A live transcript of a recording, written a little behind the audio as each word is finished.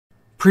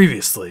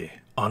Previously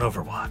on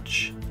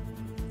Overwatch.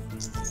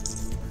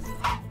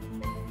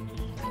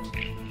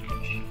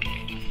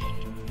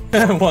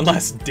 One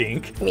last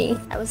dink. Me.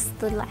 I was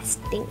the last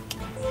dink.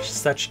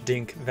 Such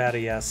dink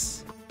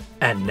various.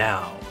 And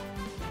now,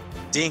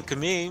 Dink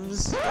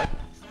memes.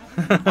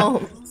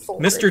 Oh,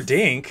 Mr.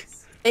 Dink.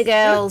 Big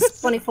L's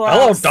 24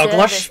 Hello, hours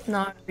Douglas. service,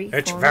 no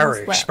It's refunds,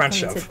 very welcome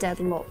expensive. to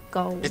Deadlock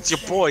Gold. It's your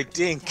boy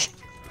Dink.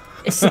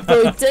 It's your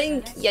boy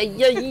Dink. Yeah,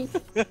 yeah.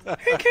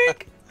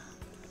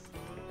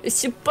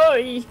 It's your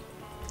boy.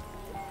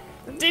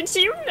 Did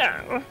you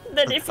know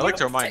that if I like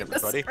to you remind take the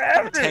everybody, square I'm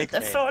a root tank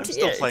of main. I'm 48,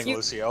 still playing you,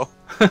 Lucio.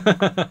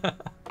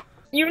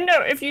 you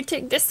know if you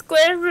take the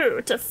square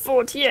root of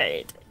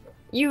 48,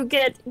 you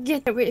get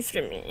away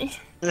from me.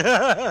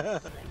 I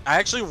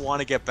actually want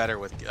to get better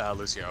with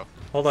Lucio.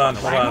 Hold on,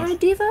 Why am I hold on.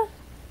 Diva?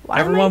 Why am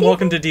I Everyone, Diva?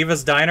 welcome to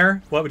Diva's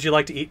Diner. What would you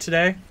like to eat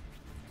today?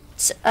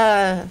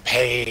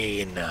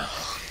 Pain.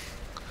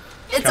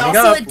 It's Coming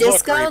also up. a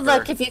disco. Reaper.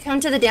 Look, if you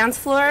come to the dance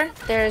floor,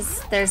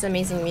 there's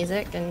amazing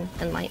music and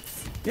lights.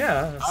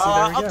 Yeah, so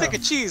there I'll you take go. a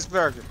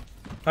cheeseburger.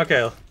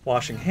 Okay,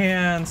 washing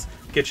hands.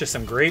 Get you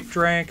some grape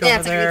drink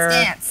Dance, over there.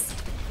 dance.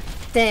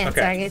 Dance,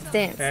 Okay. Argetz,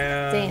 dance.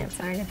 And- Dance,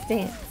 Argetz,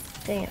 dance.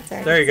 Dance,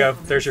 Argetz, There you go.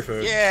 dance. There's your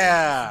food.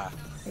 Yeah.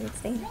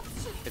 Argetz,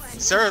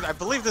 dance. Sir, I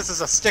believe this is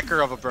a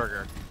sticker of a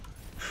burger.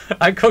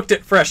 I cooked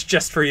it fresh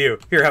just for you.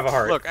 Here, have a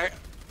heart. Look,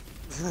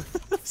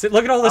 See,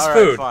 look at all this Alright,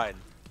 food. fine.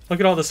 Look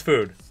at all this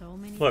food.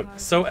 Look,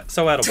 so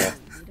edible.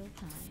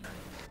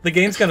 The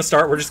game's gonna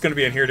start. We're just gonna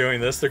be in here doing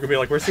this. They're gonna be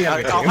like, "Where's the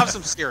enemy I'll team?" have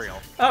some cereal.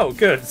 Oh,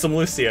 good. Some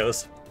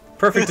Lucio's.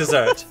 Perfect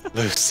dessert.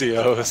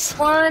 Lucio's.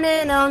 One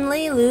and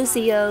only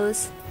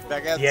Lucio's.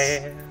 Baguettes.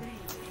 Yeah.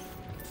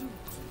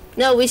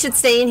 No, we should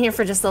stay in here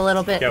for just a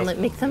little bit Yo. and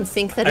make them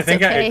think that I it's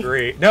think okay. I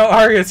agree. No,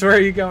 Argetz, where are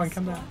you going?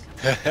 Come back.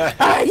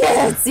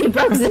 Yes, you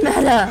broke the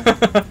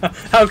meta.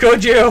 How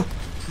could you?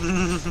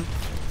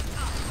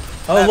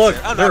 Oh, That's look,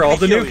 it. I'm they're not all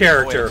gonna the new kill you.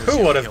 character. Wait, Who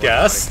Lucio would have kill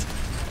everybody. guessed?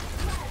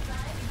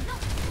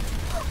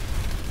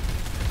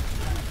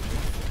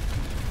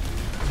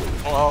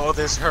 Oh,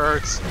 this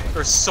hurts.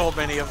 There's so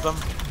many of them.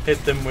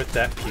 Hit them with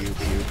that pew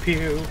pew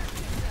pew.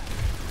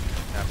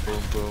 Yeah,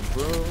 boom, boom,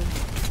 boom.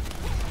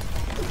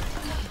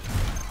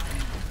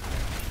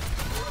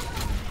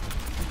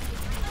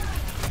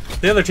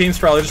 The other team's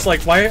probably just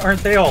like, why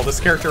aren't they all this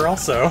character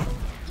also?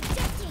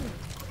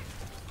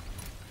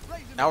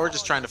 Now we're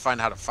just trying to find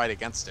how to fight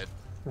against it.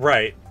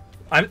 Right.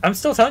 I'm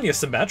still telling you,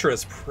 Symmetra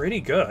is pretty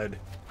good.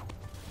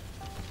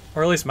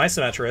 Or at least my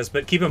Symmetra is,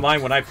 but keep in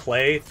mind when I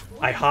play,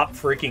 I hop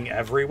freaking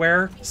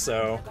everywhere,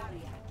 so...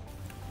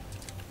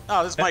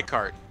 Oh, this is my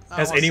cart.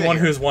 I As wanna stay anyone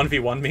here. who's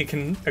 1v1 me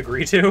can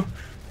agree to,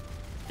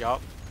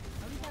 Yup.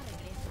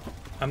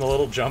 I'm a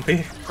little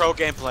jumpy. Pro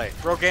gameplay.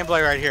 Pro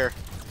gameplay right here.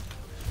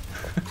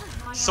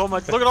 So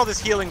much. Look at all this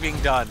healing being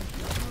done.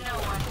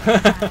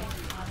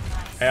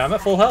 Hey, I'm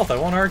at full health, I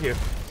won't argue.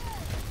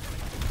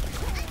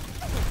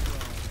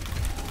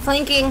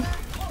 Flanking.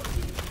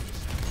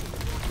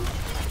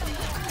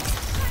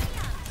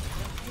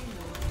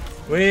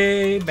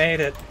 We made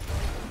it.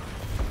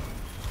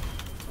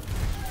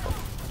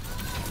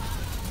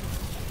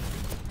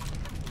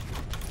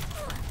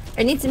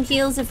 I need some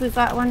heals if we've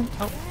got one.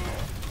 Oh.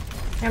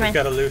 Never We've mind.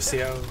 got a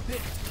Lucio.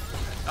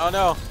 Oh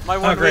no, my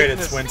one great,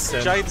 weakness. it's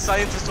Winston. Giant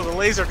scientist with a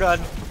laser gun.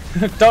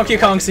 Donkey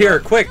Kong's here,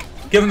 quick!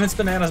 Give him his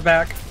bananas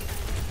back.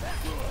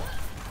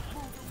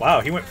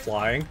 Wow, he went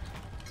flying.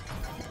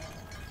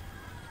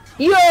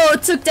 Yo,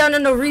 took down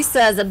an Orisa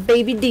as a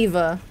baby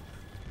diva.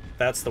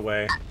 That's the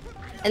way.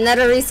 And that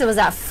Orisa was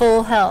at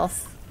full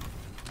health.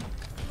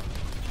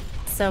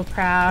 So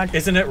proud.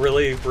 Isn't it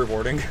really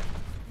rewarding?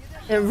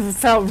 It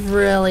felt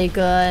really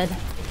good.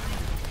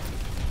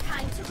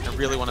 I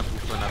really want to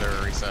boop another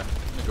Orisa.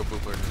 I'm gonna go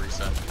boop an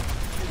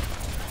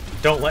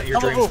Orisa. Don't let your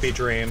I'm a dreams wolf. be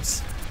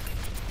dreams.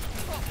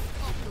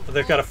 Oh,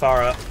 they've got a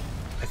Pharah,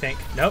 I think.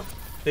 Nope,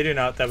 they do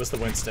not. That was the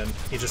Winston.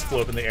 He just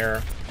flew up in the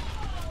air.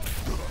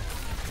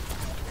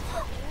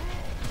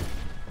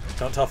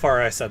 Don't tell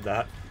Pharah I said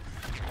that.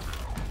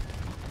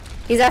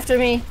 He's after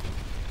me.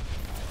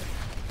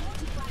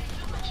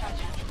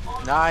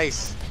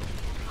 Nice.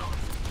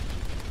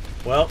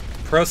 Well,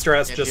 Pro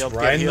Strats Get just healed, get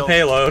riding the healed.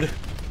 payload.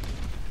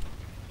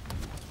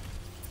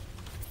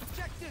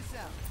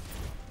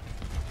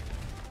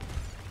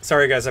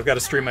 Sorry guys, I've got to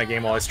stream my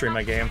game while I stream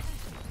my game.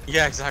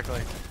 Yeah,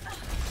 exactly.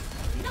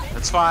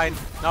 That's fine.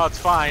 No, it's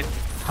fine.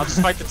 I'll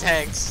just fight the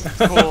tanks. It's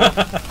cool.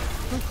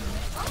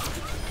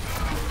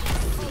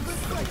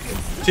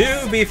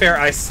 To be fair,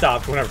 I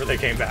stopped whenever they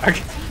came back.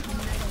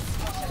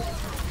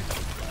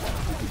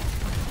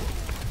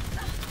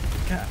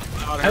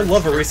 God, I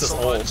love Orisa's so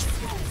ult. much.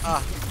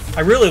 Ah,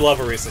 I really love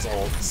Orisa's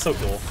ult. It's so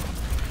cool.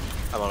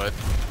 I love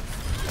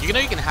it. You know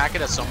you can hack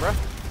it as Sombra,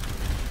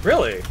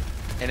 Really?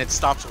 and it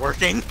stops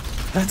working.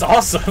 That's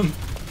awesome.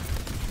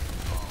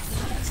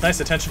 It's nice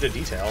attention to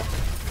detail.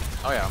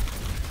 Oh yeah.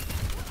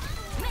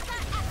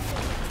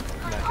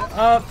 Back it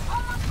up.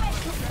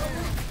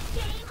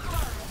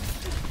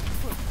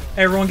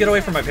 Hey everyone, get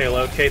away from my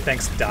payload. Okay,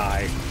 thanks,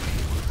 die.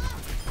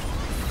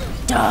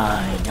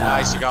 Die, die.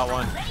 Nice, you got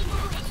one.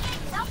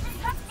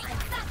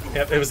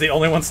 Yep, it was the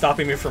only one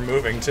stopping me from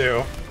moving,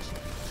 too.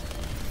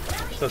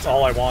 So that's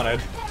all I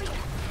wanted.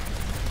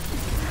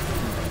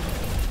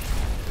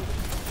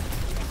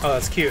 Oh,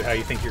 that's cute how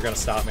you think you're gonna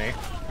stop me.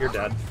 You're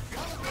dead.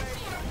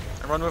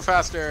 Everyone move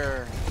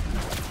faster.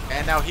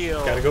 And now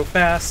heal. Gotta go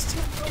fast.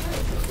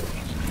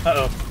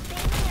 Uh-oh.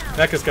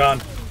 Mecha's gone.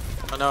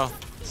 Oh no.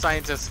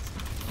 Scientist.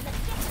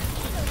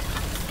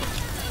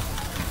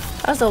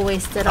 That was a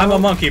wasted. I'm a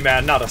monkey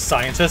man, not a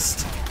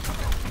scientist.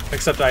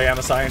 Except I am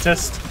a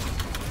scientist.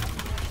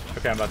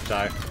 Okay, I'm about to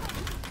die.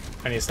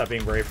 I need to stop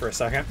being brave for a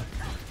second.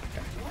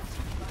 Okay.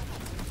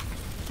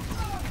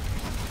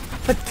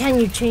 But can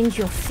you change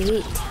your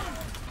fate?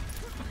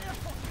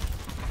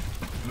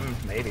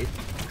 Maybe.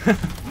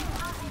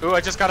 Ooh,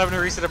 I just got up and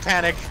Orisa to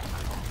panic.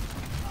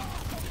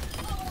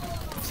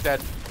 He's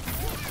dead.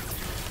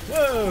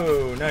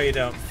 Whoa! No, you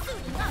don't.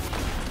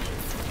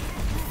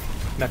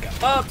 Mecha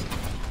up!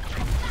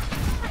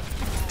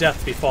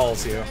 Death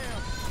befalls you.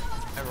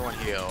 Everyone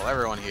heal.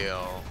 Everyone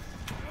heal.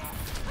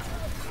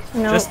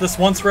 No. Just this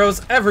once,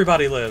 Rose,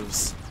 everybody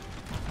lives.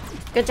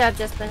 Good job,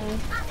 JustABunny.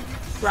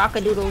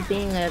 Rockadoodle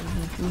being a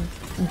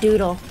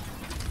doodle.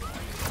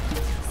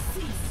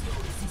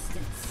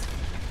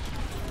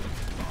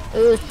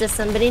 Ooh, does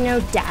somebody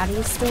know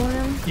Daddy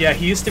Storm? Yeah,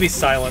 he used to be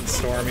Silent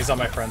Storm. He's on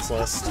my friends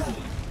list.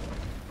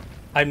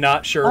 I'm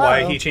not sure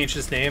why he changed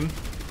his name.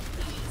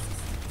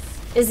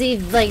 Is he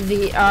like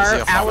the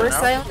our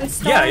Silent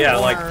Storm? Yeah,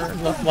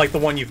 or... like the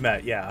one you've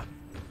met, yeah.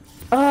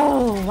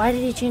 Oh, why did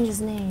he change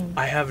his name?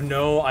 I have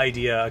no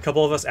idea. A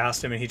couple of us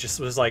asked him and he just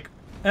was like,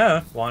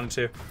 wanted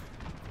to.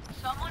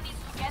 Someone needs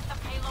to get the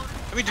payload.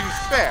 I mean, to be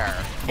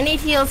fair. I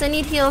need heals, I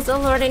need heals. Oh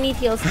lord, I need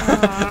heals.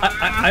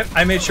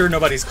 I made sure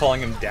nobody's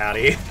calling him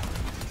Daddy.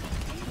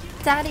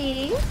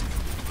 Daddy.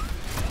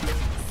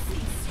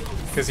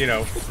 Because, you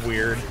know,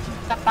 weird.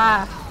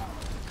 Papa.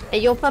 Hey,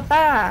 yo,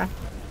 papa.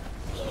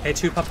 Hey,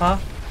 tu papa?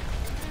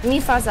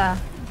 Mi faza.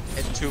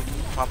 And two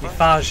Papa.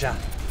 Faja.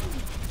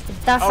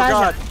 Da Oh faja.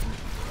 god.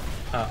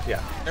 Oh,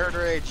 yeah. Nerd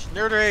rage.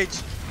 Nerd rage.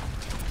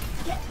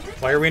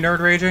 Why are we nerd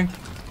raging?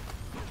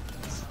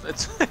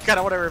 It's kind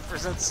of what it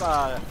represents.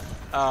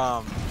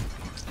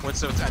 When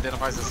someone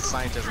identifies as a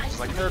scientist, it's just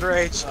like nerd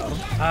rage.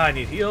 I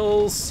need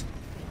heals.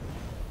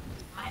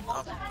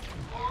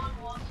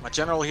 My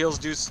general heals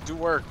do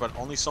work, but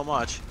only so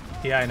much.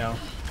 Yeah, I know.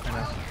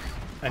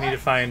 I need to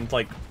find,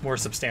 like, more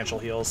substantial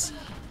heals.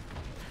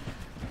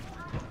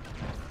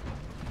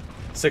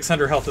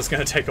 600 health is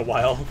going to take a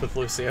while with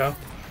Lucio.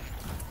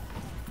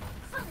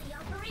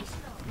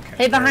 Okay.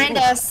 Hey, behind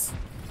us.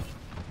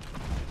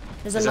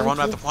 There's a Is everyone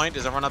monkey. at the point?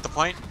 Is everyone at the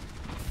point?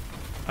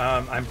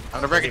 I'm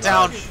gonna break it pretty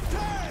down. much.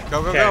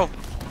 Go, go, Okay. go.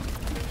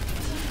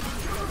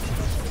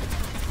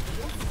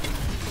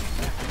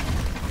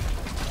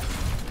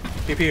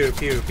 Pew pew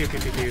pew pew pew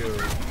pew pew.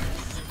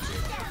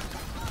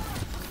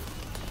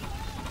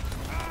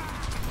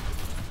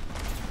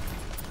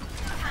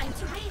 Time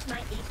to raise my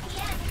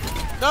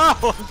APN. No,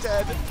 I'm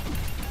dead.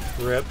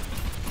 Rip.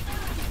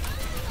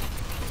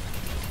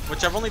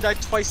 Which I've only died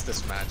twice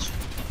this match.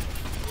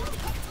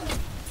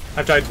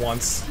 I've died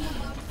once.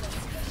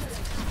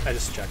 I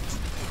just checked.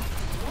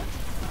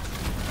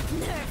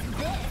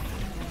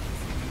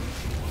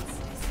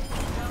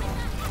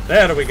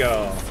 There we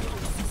go.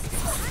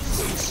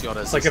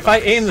 It's like if I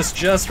aim this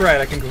just right,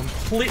 I can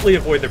completely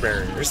avoid the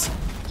barriers.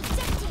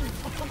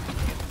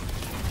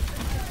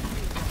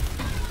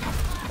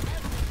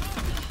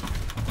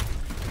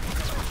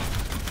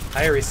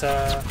 Hi,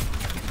 Orisa.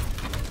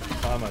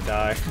 Oh, I'm gonna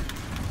die.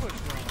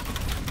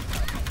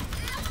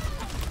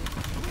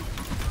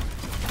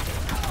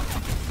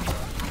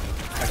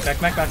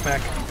 Mac.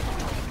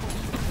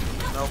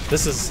 Nope.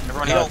 This is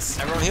Everyone nuts.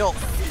 heal. Everyone heal.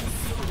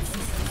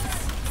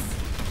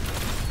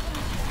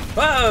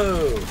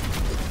 Whoa!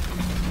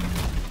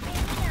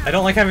 I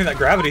don't like having that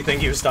gravity thing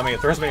used on me. It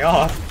throws me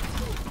off.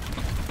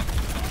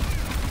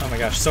 Oh my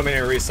gosh, so many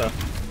Orisa.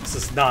 This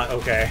is not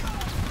okay.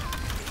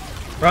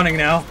 Running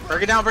now.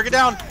 Break it down, break it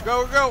down.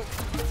 Go, go.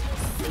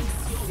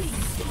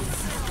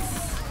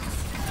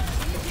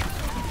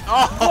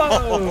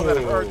 Oh, Whoa. that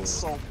hurts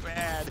so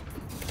bad.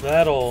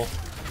 That'll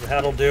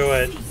do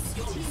it.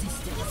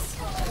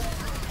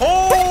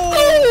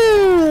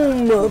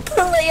 Oh! Boom!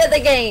 Play of the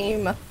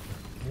game.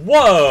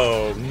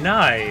 Whoa!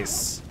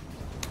 Nice.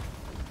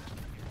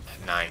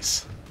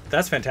 Nice.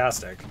 That's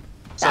fantastic.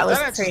 So That was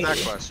that answers that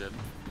crazy. question.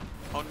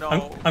 Oh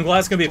no. I'm glad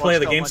it's gonna be play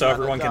of the game so JustABunny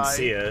everyone can die.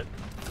 see it.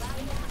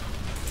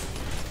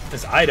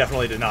 Because I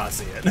definitely did not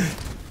see it.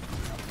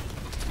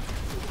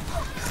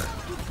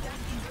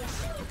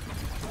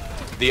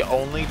 The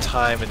only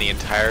time in the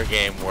entire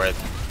game where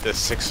the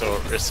 6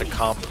 Orisa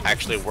comp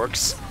actually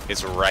works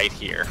is right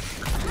here.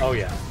 Oh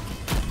yeah.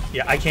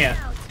 Yeah, I can't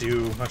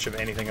do much of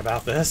anything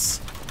about this.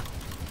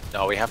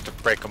 No, we have to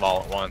break them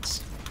all at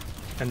once.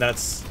 And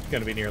that's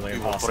gonna be nearly We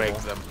will impossible. break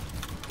them.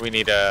 We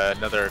need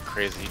another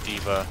crazy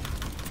diva.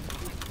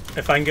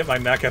 If I can get my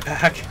mecha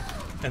back,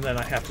 and then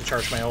I have to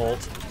charge my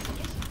ult.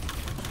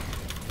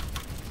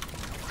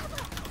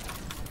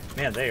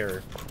 Man, they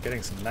are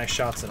getting some nice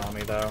shots in on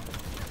me, though.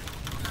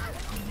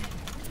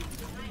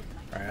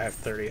 Alright, I have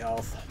 30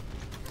 health.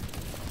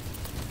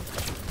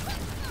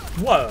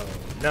 Whoa!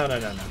 No, no,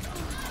 no, no, no.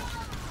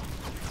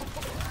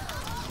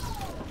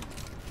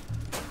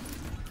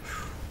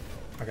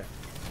 Okay.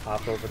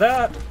 Hop over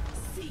that.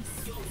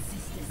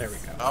 There we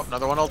go. Oh,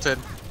 another one ulted.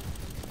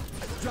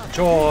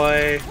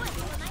 Joy!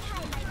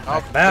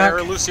 Oh, back.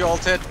 there, Lucio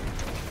ulted.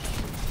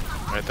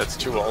 Alright, that's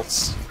 2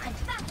 ults.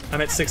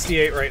 I'm at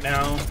 68 right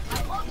now.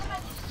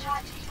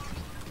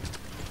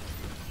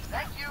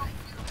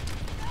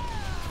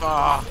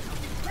 Ah.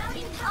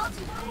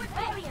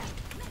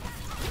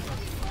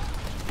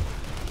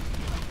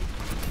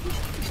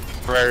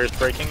 Barrier's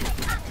breaking.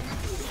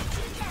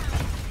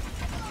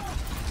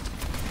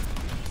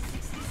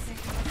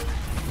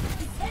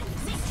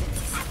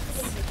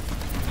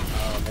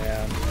 Oh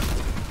man.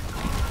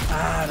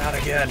 Ah,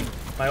 not again.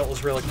 My ult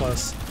was really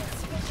close.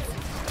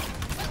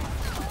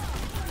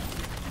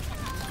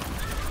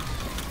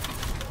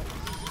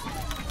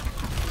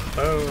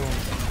 Boom.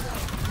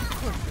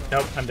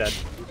 Nope, I'm dead.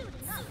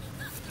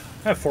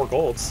 I have 4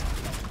 golds.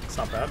 It's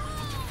not bad.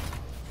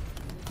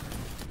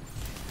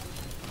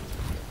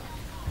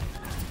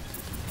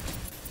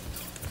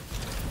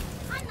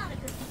 I'm not a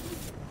good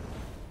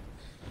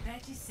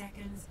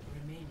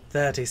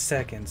 30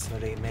 seconds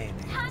remaining.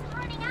 time's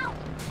running out.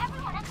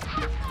 Everyone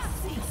attack!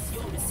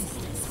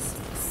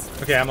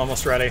 Okay, I'm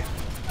almost ready.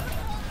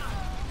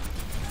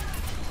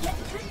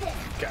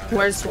 Got it.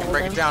 Where's Break it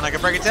Golden? down. I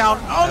can break it down.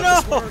 This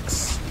Oh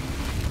works.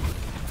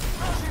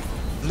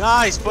 no!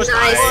 Nice. Push the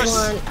Nice push.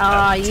 one.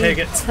 Aw, you Take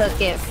it.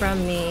 took it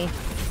from me.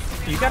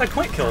 You got a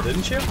quick kill,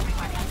 didn't you?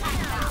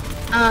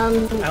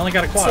 I only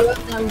got a 2 quad.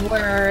 of them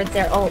were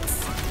their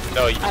ults.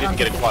 No, you don't didn't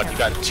get a think quad. so. You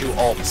got 2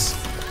 ults.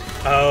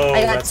 Oh,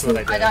 I got that's 2. what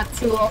I did. I got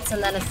 2 ults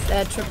and then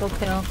a triple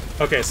kill.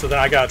 Okay, so then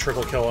I got a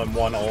triple kill and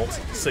 1 ult.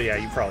 So yeah,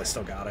 you probably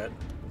still got it.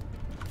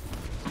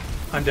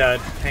 I'm dead.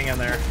 Hang in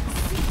there.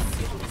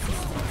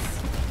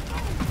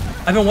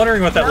 I've been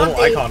wondering what that little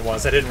icon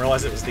was. I didn't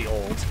realize it was the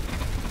ult.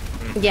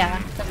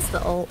 Yeah, that's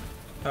the ult.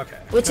 Okay.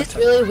 Which is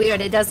really weird.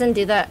 It doesn't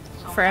do that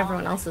for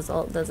everyone else's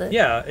ult, does it?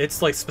 Yeah,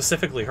 it's like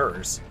specifically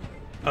hers.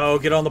 Oh,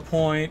 get on the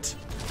point.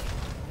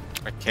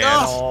 I can't.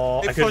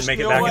 Oh, They I couldn't pushed make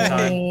me it back away. in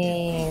time.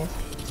 Mm.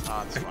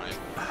 Oh, that's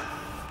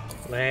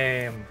fine.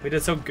 Lame. We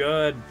did so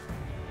good.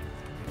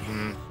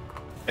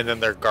 And then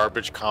their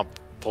garbage comp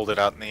pulled it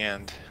out in the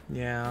end.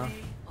 Yeah.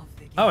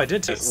 Oh, I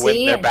did too.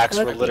 When their See? backs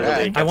were Look-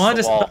 literally against I wanted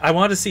the to. wall, I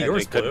wanted to see and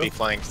yours, they couldn't Blue. be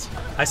flanked.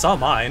 I saw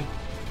mine.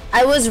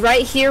 I was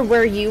right here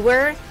where you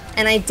were,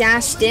 and I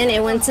dashed in.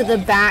 It went to the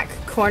back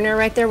corner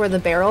right there where the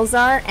barrels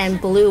are and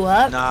blew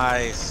up.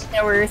 Nice.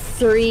 There were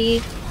 3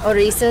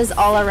 Orisas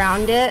all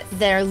around it.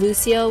 Their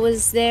Lucio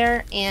was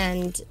there,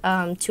 and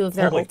 2 of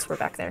their Holy ults were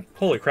back there.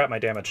 Holy crap! My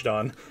damage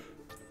done.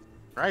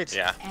 Right.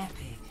 Yeah.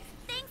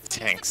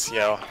 Tanks,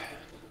 yo.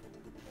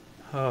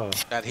 Oh,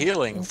 That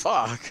healing.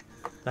 Fuck.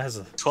 that is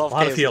a 12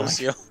 lot of healing.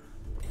 Lucio.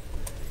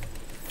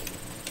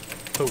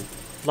 Oh,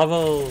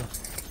 level.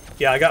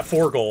 Yeah, I got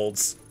 4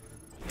 golds.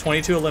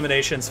 22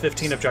 eliminations,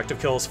 15 objective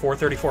kills,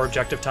 434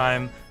 objective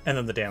time, and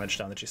then the damage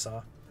done that you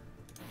saw.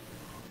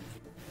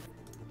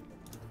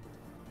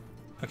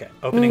 Okay,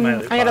 opening my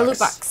loot box. I got a loot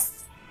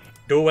box.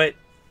 Do it.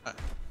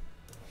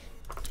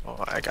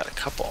 Oh, I got a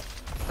couple.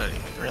 I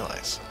didn't even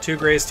realize. 2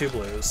 grays, 2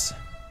 blues.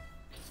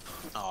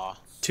 Aw.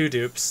 2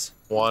 dupes.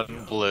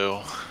 1 blue.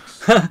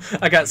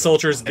 I got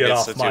soldiers get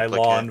it's off a my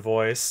duplicate. lawn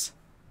voice.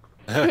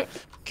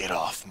 Get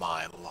off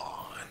my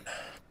lawn.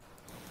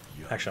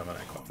 Actually, I'm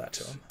gonna equip that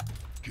to him.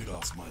 Get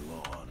off my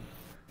lawn.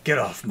 Get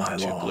off my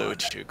 2 lawn. blue,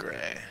 2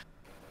 gray.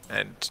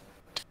 And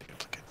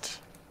duplicate.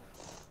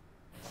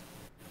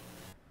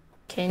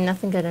 Okay,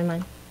 nothing good in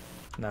mine.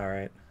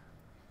 Alright.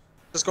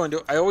 Just going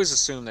to. I always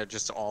assume they're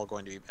just all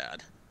going to be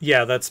bad.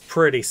 Yeah, that's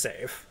pretty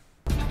safe.